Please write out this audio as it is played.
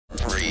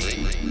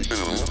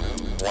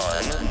1,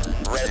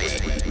 ready.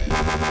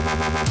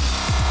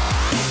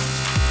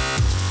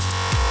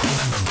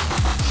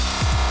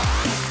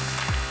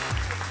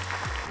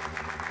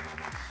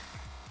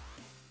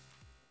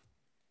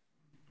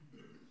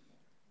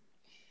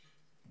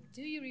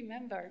 Do you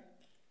remember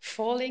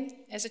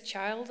falling as a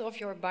child off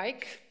your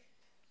bike?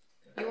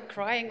 You were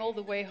crying all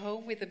the way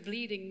home with a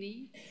bleeding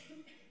knee.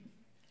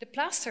 The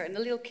plaster and a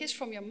little kiss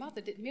from your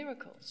mother did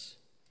miracles.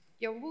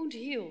 Your wound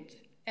healed,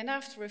 and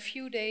after a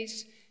few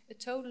days, a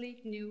totally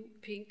new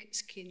pink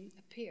skin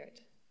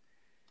appeared.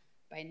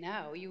 By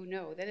now, you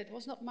know that it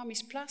was not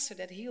Mummy's plaster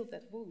that healed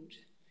that wound.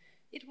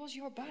 It was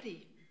your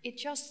body. It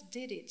just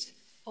did it,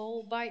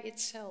 all by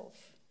itself.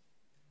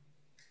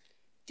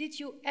 Did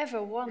you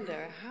ever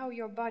wonder how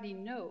your body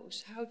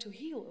knows how to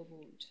heal a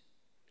wound?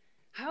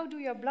 How do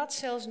your blood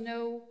cells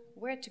know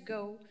where to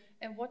go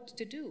and what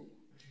to do?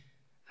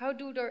 How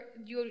do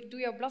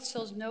your blood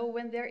cells know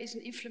when there is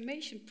an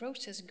inflammation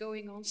process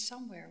going on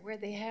somewhere where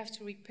they have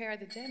to repair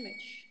the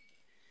damage?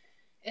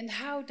 And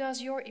how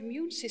does your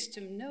immune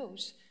system know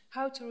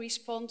how to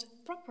respond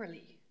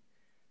properly?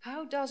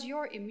 How does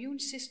your immune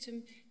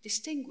system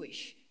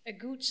distinguish a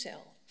good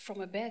cell from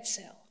a bad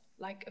cell,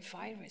 like a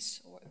virus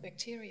or a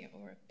bacteria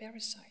or a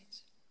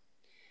parasite?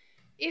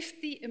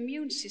 If the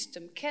immune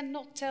system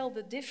cannot tell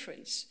the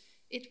difference,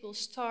 it will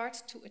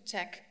start to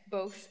attack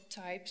both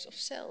types of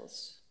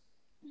cells.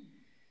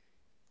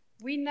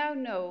 We now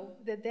know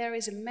that there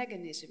is a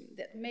mechanism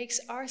that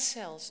makes our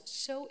cells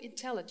so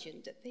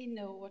intelligent that they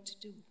know what to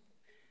do.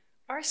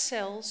 Our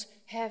cells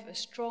have a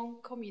strong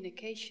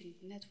communication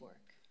network.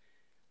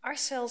 Our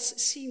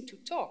cells seem to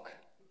talk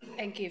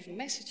and give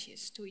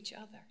messages to each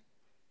other.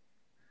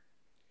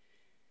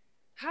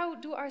 How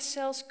do our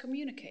cells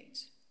communicate?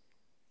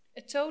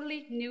 A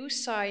totally new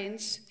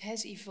science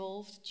has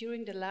evolved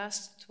during the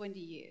last 20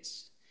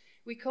 years.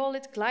 We call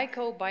it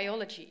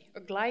glycobiology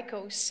or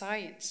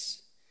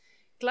glycoscience.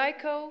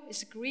 Glyco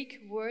is a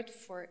Greek word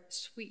for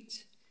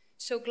sweet.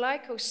 So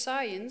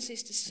glycoscience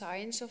is the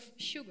science of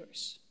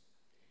sugars.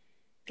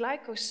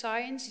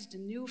 Glycoscience is the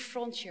new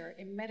frontier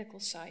in medical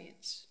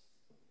science.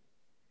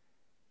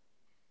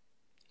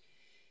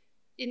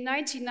 In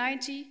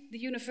 1990, the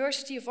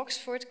University of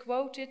Oxford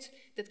quoted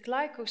that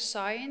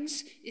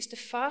glycoscience is the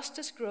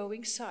fastest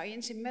growing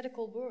science in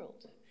medical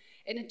world.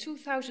 And in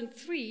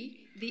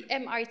 2003, the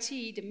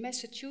MIT, the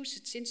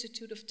Massachusetts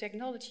Institute of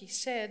Technology,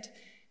 said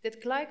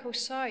that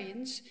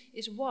glycoscience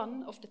is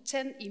one of the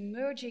 10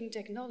 emerging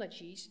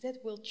technologies that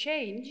will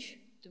change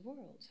the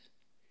world.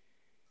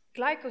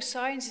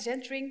 Glycoscience is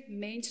entering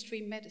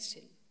mainstream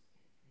medicine.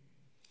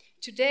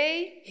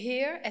 Today,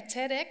 here at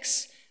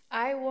TEDx,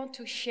 I want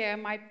to share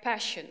my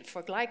passion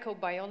for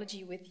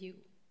glycobiology with you.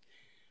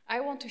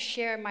 I want to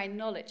share my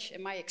knowledge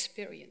and my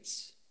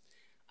experience.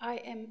 I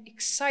am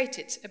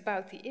excited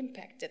about the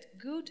impact that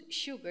good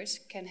sugars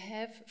can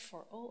have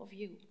for all of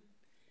you.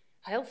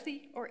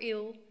 Healthy or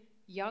ill,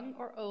 young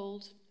or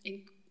old,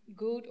 in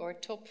good or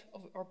top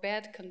or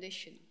bad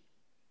condition.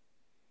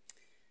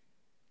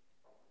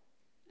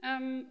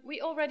 We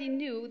already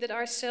knew that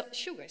our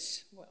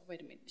sugars,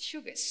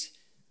 sugars.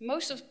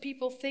 Most of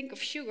people think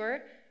of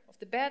sugar, of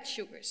the bad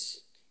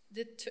sugars.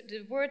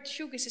 The word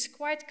sugars is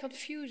quite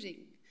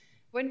confusing.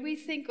 When we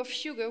think of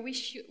sugar, we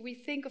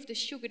think of the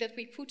sugar that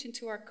we put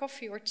into our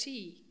coffee or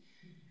tea,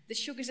 the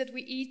sugars that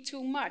we eat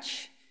too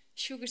much,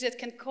 sugars that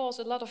can cause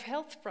a lot of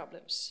health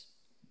problems.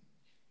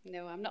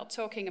 No, I'm not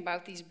talking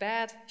about these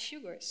bad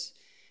sugars.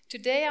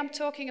 Today I'm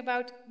talking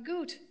about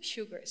good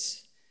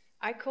sugars.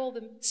 I call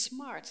them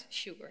smart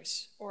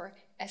sugars or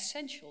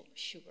essential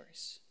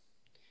sugars.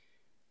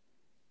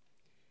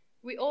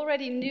 We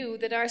already knew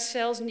that our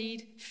cells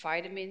need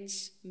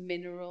vitamins,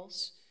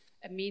 minerals,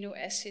 amino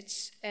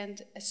acids,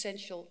 and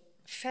essential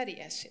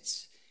fatty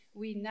acids.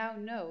 We now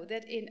know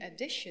that in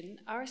addition,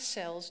 our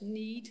cells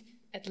need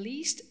at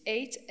least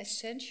 8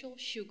 essential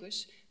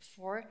sugars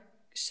for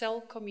cell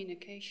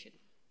communication.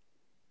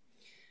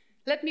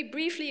 Let me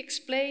briefly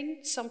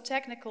explain some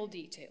technical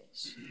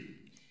details.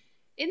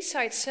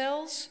 Inside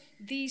cells,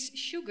 these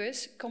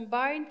sugars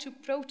combine to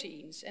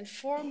proteins and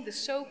form the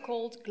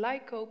so-called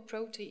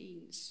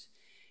glycoproteins.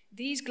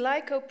 These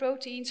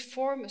glycoproteins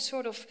form a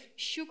sort of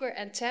sugar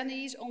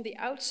antennae on the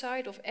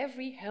outside of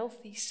every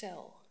healthy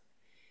cell.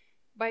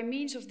 By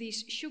means of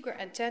these sugar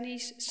antennae,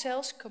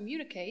 cells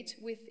communicate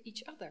with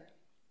each other.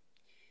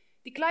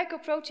 The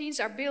glycoproteins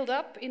are built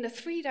up in a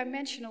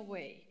 3-dimensional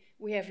way.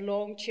 We have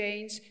long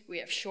chains, we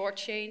have short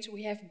chains,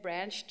 we have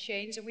branched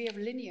chains, and we have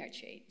linear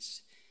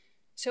chains.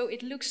 So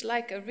it looks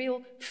like a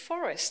real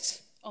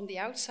forest on the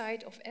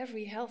outside of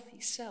every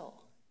healthy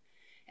cell.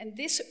 And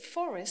this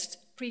forest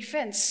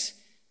prevents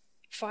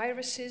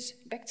viruses,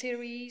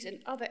 bacteria, and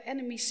other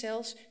enemy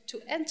cells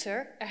to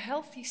enter a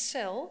healthy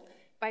cell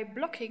by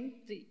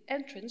blocking the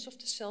entrance of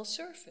the cell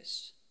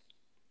surface.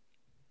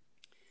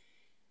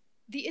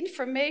 The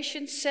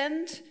information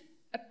sent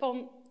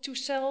to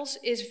cells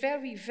is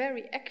very,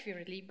 very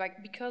accurately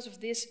because of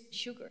these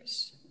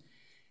sugars.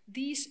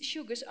 These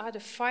sugars are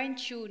the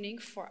fine-tuning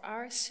for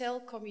our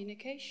cell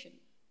communication.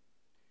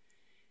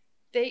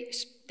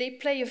 They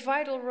play a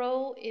vital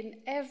role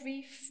in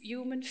every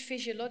human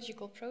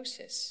physiological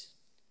process: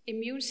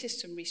 immune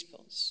system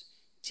response,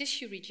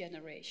 tissue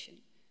regeneration,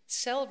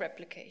 cell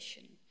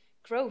replication,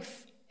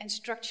 growth and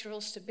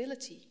structural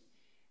stability.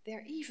 They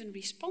are even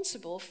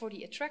responsible for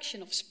the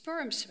attraction of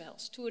sperm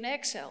cells to an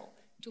egg cell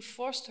to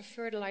foster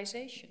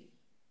fertilization.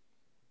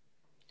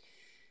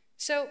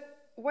 So,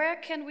 where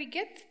can we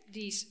get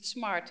these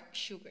smart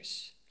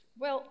sugars?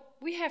 Well,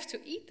 we have to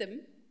eat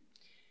them.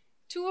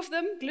 Two of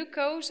them,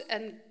 glucose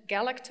and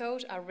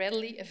galactose, are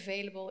readily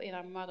available in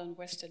our modern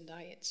Western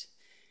diet.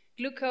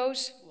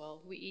 Glucose,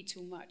 well, we eat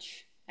too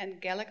much.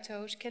 And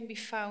galactose can be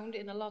found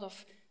in a lot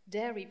of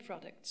dairy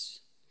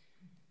products.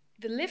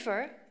 The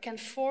liver can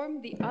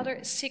form the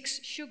other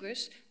 6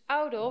 sugars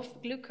out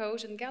of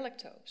glucose and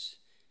galactose.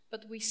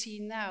 But we see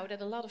now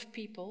that a lot of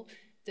people,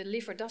 the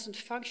liver doesn't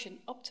function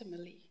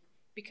optimally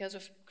because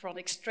of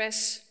chronic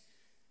stress,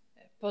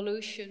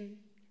 pollution,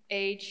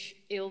 age,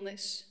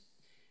 illness.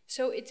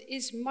 So it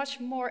is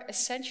much more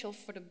essential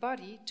for the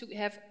body to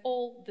have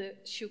all the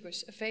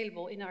sugars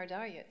available in our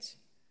diet.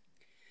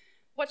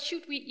 What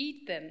should we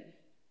eat then?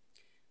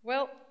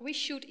 Well, we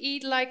should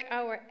eat like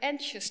our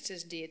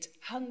ancestors did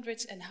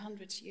hundreds and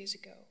hundreds of years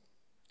ago.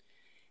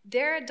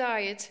 Their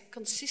diet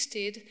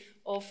consisted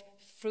of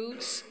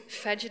fruits,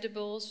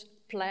 vegetables,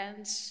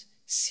 plants,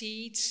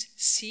 seeds,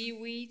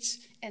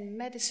 seaweeds, and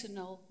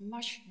medicinal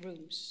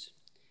mushrooms.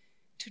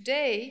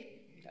 Today,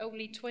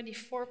 only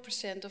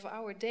 24% of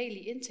our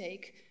daily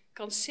intake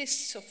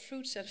consists of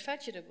fruits and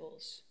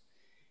vegetables.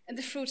 And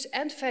the fruits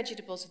and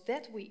vegetables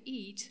that we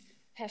eat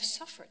have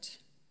suffered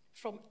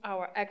from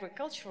our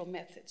agricultural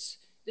methods,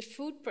 the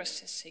food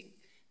processing,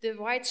 the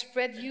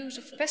widespread use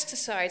of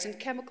pesticides and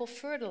chemical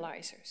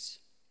fertilizers.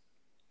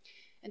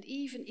 And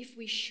even if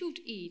we should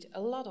eat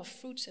a lot of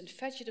fruits and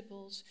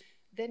vegetables,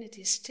 then it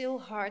is still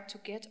hard to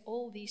get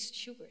all these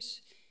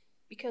sugars,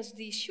 because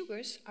these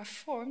sugars are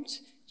formed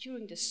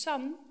during the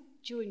sun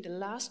during the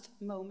last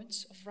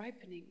moments of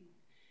ripening.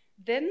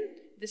 Then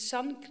the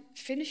sun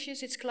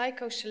finishes its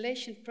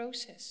glycosylation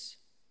process.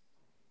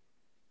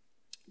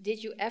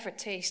 Did you ever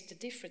taste the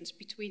difference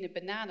between a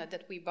banana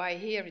that we buy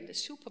here in the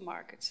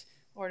supermarket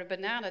or a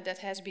banana that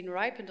has been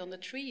ripened on the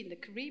tree in the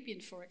Caribbean,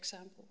 for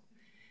example?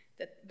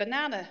 That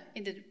banana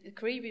in the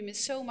Caribbean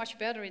is so much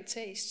better in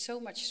taste,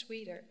 so much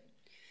sweeter.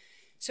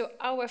 So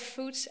our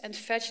fruits and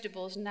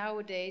vegetables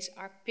nowadays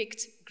are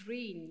picked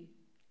green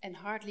and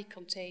hardly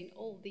contain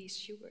all these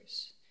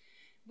sugars,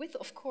 with,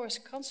 of course,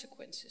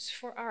 consequences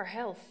for our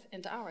health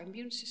and our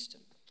immune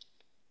system.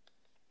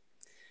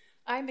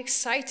 I'm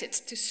excited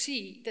to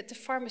see that the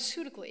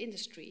pharmaceutical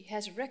industry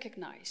has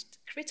recognized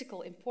the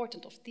critical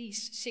importance of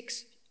these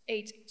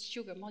 8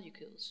 sugar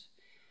molecules.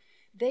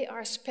 They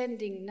are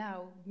spending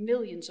now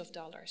millions of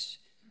dollars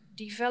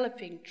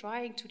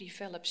trying to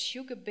develop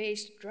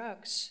sugar-based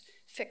drugs,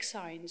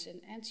 vaccines,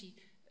 and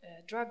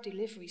anti-drug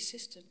delivery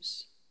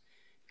systems.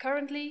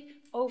 Currently,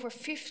 over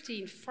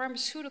 15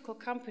 pharmaceutical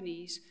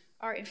companies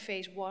are in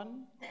phase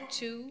 1,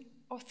 2,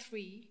 or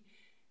 3,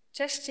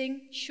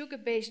 testing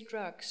sugar-based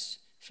drugs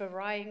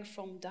varying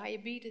from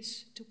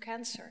diabetes to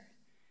cancer,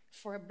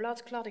 for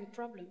blood clotting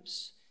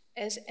problems,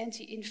 as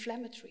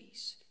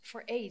anti-inflammatories,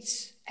 for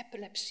AIDS,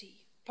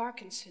 epilepsy,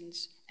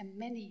 Parkinson's, and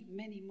many,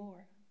 many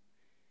more.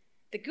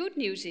 The good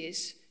news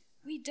is,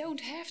 we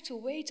don't have to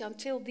wait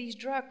until these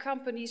drug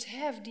companies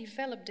have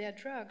developed their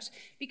drugs,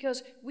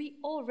 because we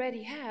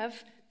already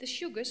have the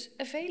sugars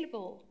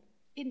available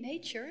in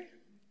nature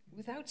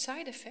without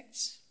side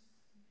effects.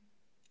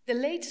 The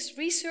latest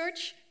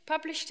research,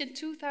 published in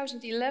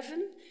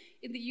 2011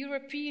 in the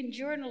European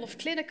Journal of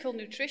Clinical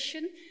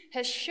Nutrition,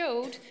 has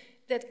showed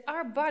that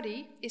our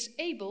body is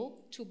able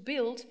to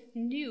build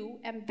new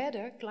and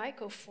better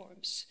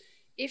glycoforms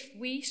if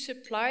we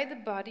supply the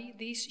body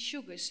these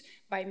sugars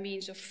by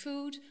means of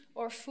food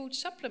or food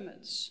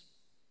supplements.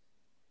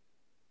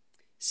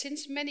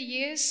 Since many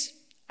years,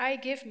 I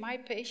give my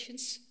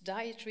patients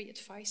dietary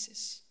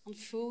advices on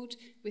food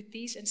with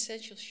these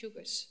essential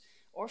sugars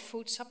or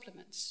food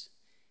supplements.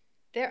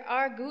 There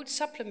are good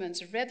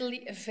supplements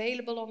readily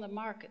available on the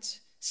market,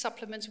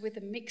 supplements with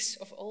a mix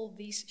of all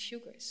these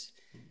sugars,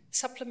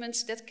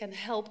 supplements that can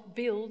help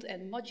build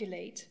and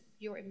modulate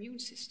your immune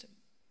system,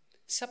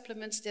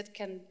 supplements that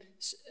can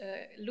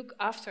look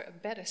after a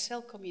better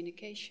cell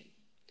communication.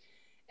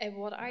 And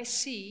what I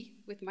see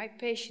with my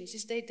patients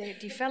is they're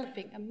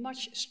developing a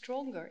much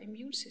stronger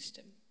immune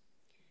system.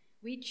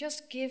 We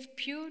just give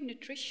pure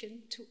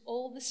nutrition to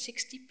all the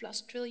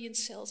 60+ trillion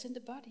cells in the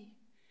body.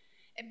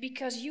 And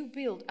because you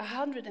build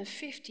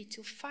 150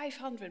 to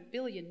 500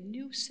 billion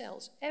new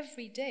cells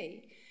every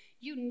day,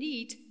 you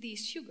need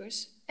these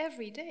sugars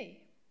every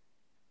day.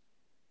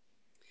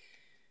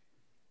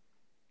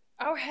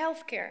 Our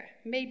healthcare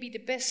may be the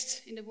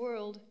best in the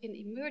world in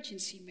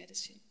emergency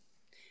medicine,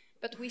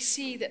 but we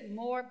see that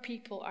more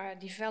people are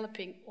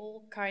developing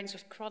all kinds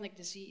of chronic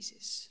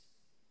diseases.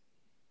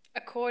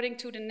 According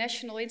to the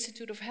National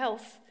Institute of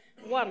Health,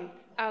 1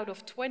 out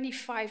of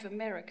 25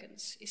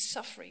 Americans is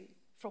suffering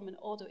from an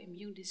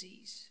autoimmune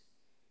disease.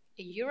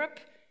 In Europe,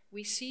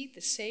 we see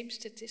the same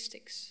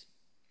statistics.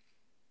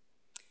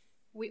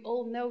 We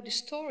all know the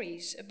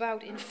stories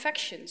about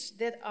infections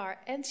that are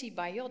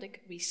antibiotic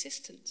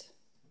resistant.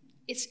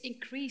 It's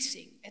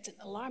increasing at an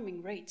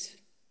alarming rate.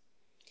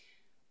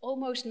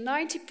 Almost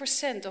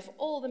 90% of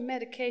all the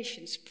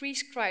medications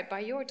prescribed by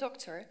your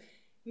doctor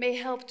may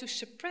help to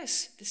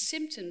suppress the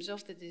symptoms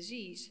of the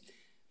disease,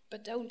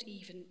 but don't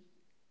even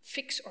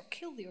fix or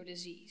kill your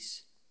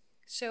disease.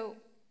 So,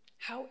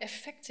 how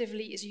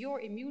effectively is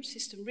your immune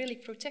system really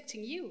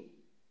protecting you?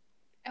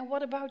 And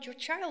what about your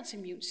child's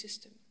immune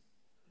system?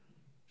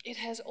 It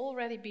has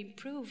already been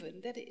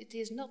proven that it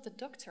is not the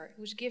doctor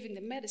who's giving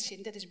the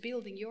medicine that is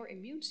building your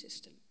immune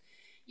system.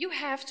 You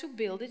have to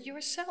build it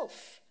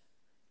yourself.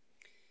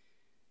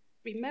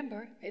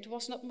 Remember, it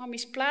was not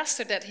mommy's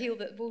plaster that healed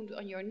that wound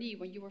on your knee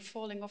when you were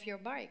falling off your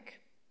bike.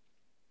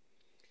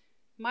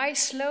 My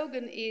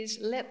slogan is,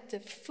 let the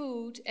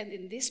food, and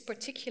in this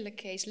particular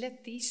case,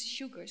 let these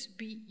sugars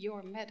be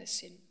your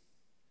medicine.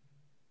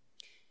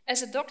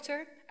 As a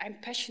doctor, I'm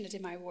passionate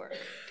in my work.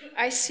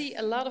 I see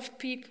a lot of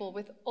people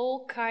with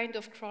all kinds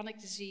of chronic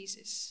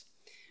diseases.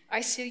 I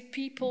see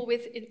people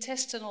with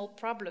intestinal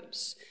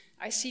problems.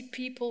 I see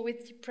people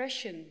with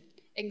depression,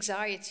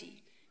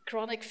 anxiety,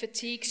 chronic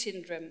fatigue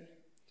syndrome,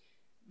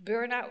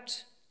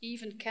 burnout,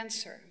 even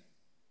cancer.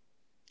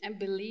 And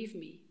believe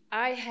me,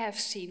 I have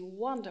seen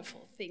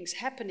wonderful things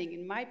happening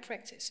in my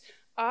practice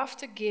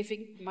after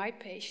giving my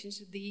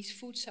patients these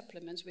food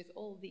supplements with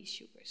all these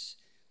sugars.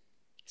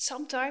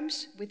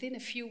 Sometimes within a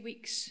few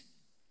weeks.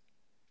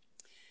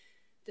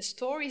 The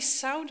stories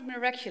sound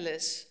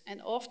miraculous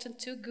and often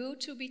too good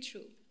to be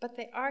true, but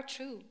they are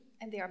true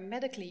and they are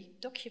medically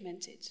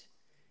documented.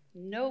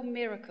 No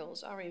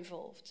miracles are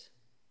involved.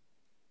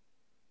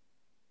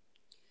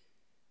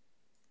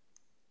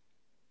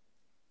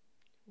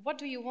 What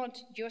do you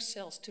want your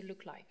cells to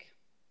look like?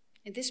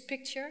 In this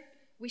picture,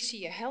 we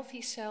see a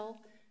healthy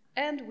cell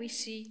and we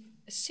see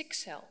a sick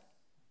cell,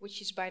 which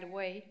is, by the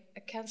way,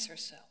 a cancer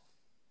cell.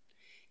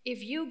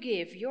 If you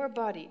give your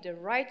body the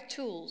right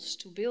tools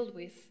to build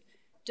with,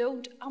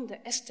 don't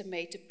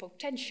underestimate the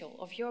potential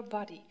of your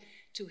body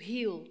to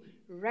heal,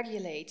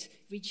 regulate,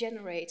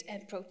 regenerate,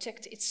 and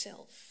protect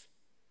itself.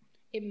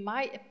 In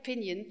my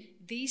opinion,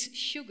 these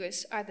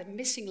sugars are the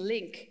missing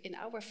link in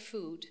our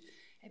food,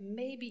 and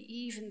maybe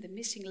even the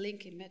missing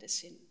link in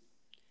medicine.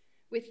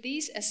 With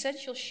these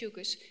essential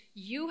sugars,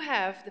 you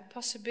have the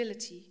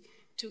possibility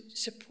to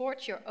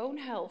support your own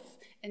health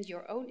and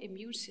your own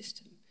immune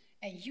system.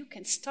 And you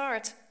can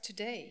start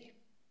today.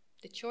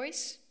 The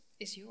choice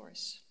is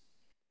yours.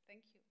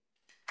 Thank you.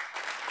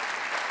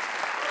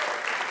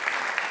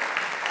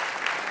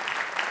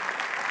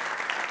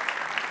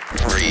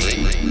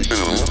 3, 2,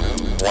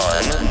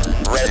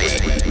 1,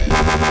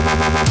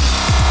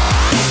 ready.